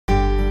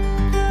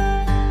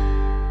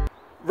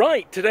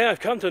Right, today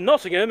I've come to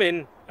Nottingham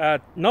in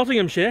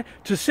Nottinghamshire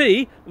to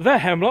see the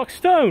Hemlock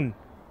Stone.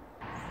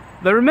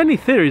 There are many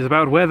theories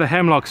about where the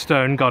Hemlock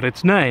Stone got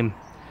its name.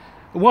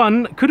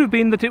 One could have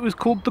been that it was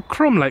called the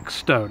Cromlech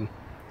Stone,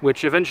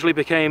 which eventually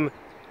became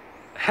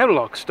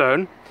Hemlock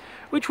Stone,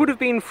 which would have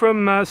been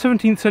from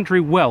 17th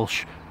century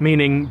Welsh,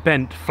 meaning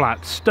bent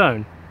flat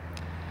stone.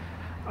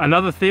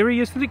 Another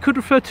theory is that it could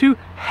refer to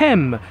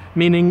hem,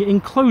 meaning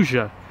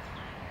enclosure,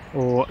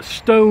 or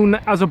stone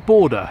as a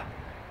border.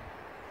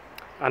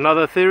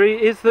 Another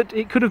theory is that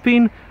it could have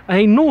been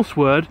a Norse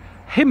word,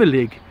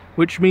 himelig,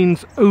 which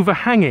means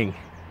overhanging.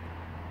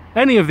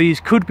 Any of these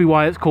could be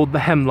why it's called the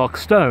Hemlock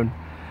Stone,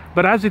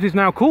 but as it is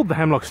now called the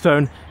Hemlock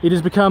Stone, it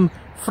has become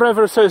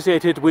forever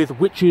associated with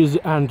witches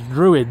and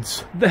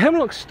druids. The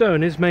Hemlock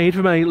Stone is made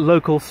from a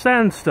local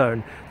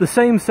sandstone, the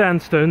same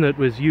sandstone that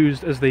was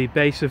used as the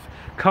base of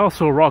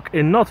Castle Rock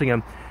in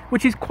Nottingham,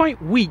 which is quite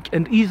weak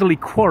and easily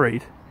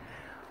quarried.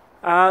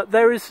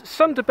 There is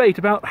some debate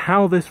about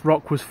how this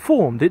rock was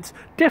formed. It's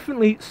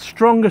definitely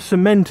stronger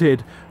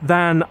cemented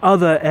than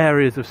other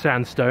areas of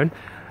sandstone,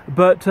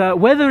 but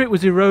whether it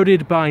was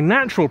eroded by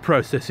natural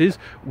processes,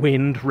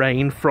 wind,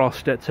 rain,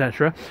 frost,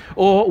 etc.,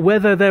 or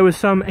whether there was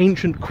some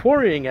ancient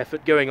quarrying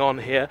effort going on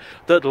here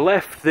that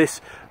left this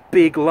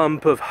big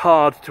lump of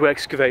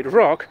hard-to-excavate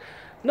rock,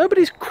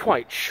 nobody's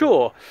quite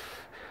sure.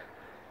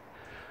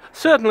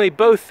 Certainly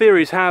both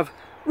theories have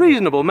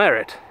reasonable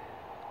merit.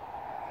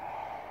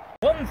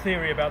 One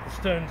theory about the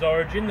stone's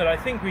origin that I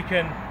think we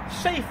can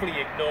safely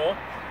ignore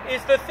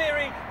is the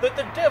theory that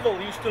the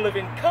devil used to live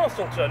in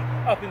Castleton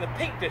up in the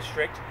Peak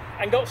District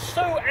and got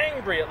so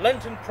angry at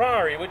Lenton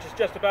Priory, which is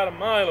just about a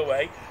mile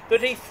away,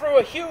 that he threw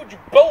a huge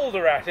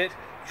boulder at it,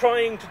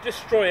 trying to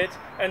destroy it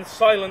and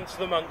silence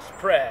the monks'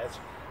 prayers.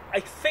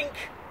 I think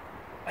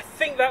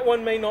that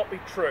one may not be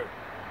true.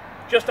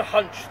 Just a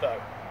hunch,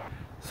 though.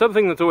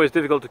 Something that's always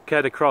difficult to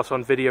get across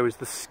on video is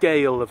the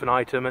scale of an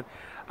item, and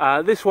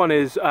this one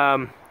is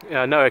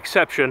no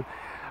exception.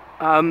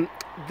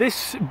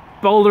 This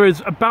boulder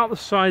is about the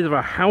size of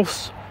a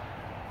house,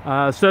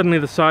 certainly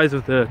the size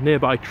of the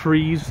nearby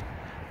trees,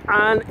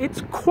 and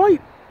it's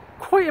quite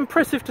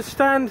impressive to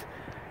stand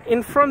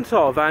in front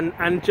of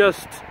and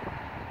just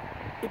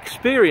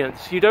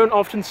experience. You don't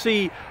often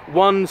see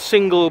one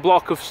single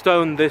block of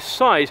stone this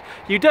size.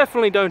 You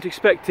definitely don't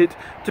expect it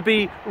to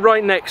be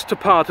right next to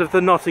part of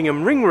the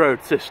Nottingham Ring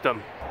Road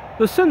system.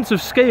 The sense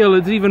of scale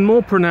is even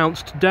more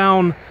pronounced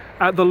down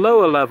at the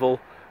lower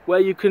level, where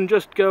you can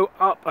just go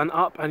up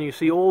and you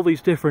see all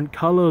these different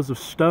colours of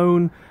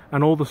stone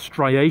and all the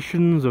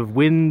striations of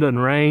wind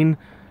and rain,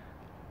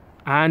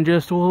 and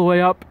just all the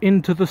way up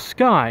into the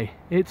sky.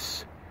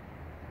 It's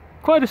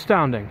quite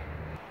astounding.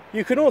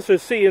 You can also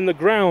see in the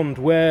ground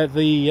where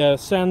the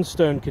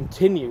sandstone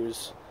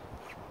continues.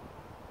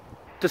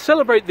 To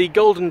celebrate the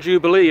Golden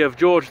Jubilee of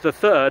George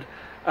III,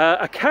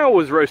 a cow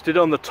was roasted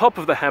on the top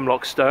of the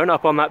Hemlock Stone,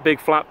 up on that big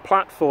flat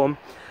platform,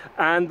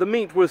 and the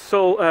meat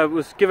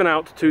was given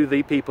out to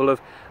the people of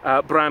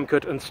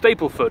Bramcote and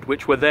Stapleford,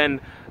 which were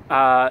then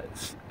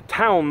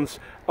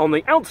towns on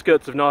the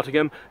outskirts of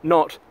Nottingham,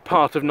 not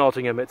part of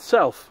Nottingham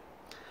itself.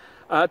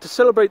 To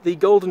celebrate the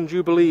Golden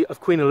Jubilee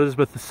of Queen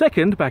Elizabeth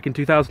II back in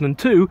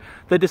 2002,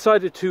 they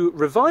decided to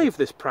revive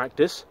this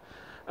practice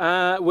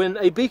when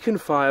a beacon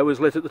fire was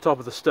lit at the top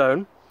of the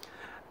stone,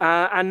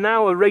 and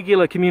now a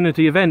regular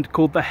community event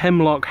called the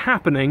Hemlock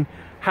Happening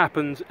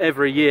happens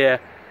every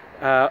year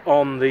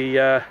on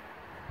the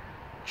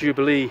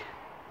Jubilee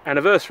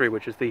anniversary,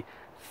 which is the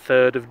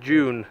 3rd of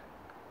June,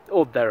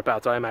 or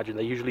thereabouts. I imagine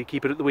they usually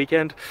keep it at the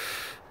weekend.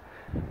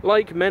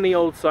 Like many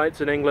old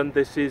sites in England,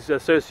 this is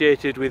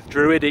associated with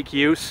druidic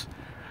use.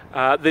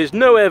 There's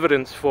no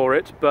evidence for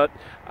it, but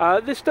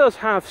this does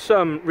have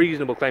some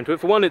reasonable claim to it.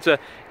 For one, it's an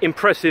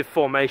impressive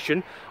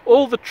formation.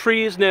 All the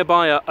trees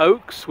nearby are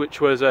oaks,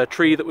 which was a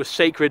tree that was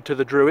sacred to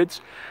the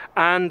druids,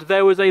 and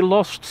there was a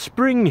lost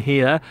spring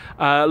here,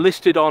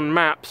 listed on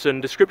maps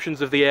and descriptions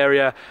of the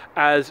area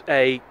as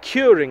a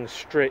curing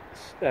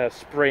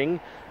spring,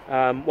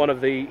 one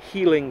of the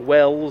healing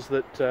wells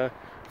that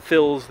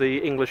fills the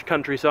English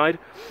countryside.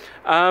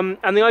 And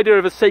the idea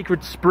of a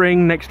sacred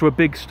spring next to a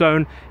big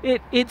stone,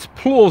 it's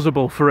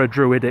plausible for a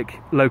druidic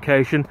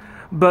location,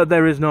 but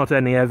there is not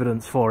any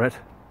evidence for it.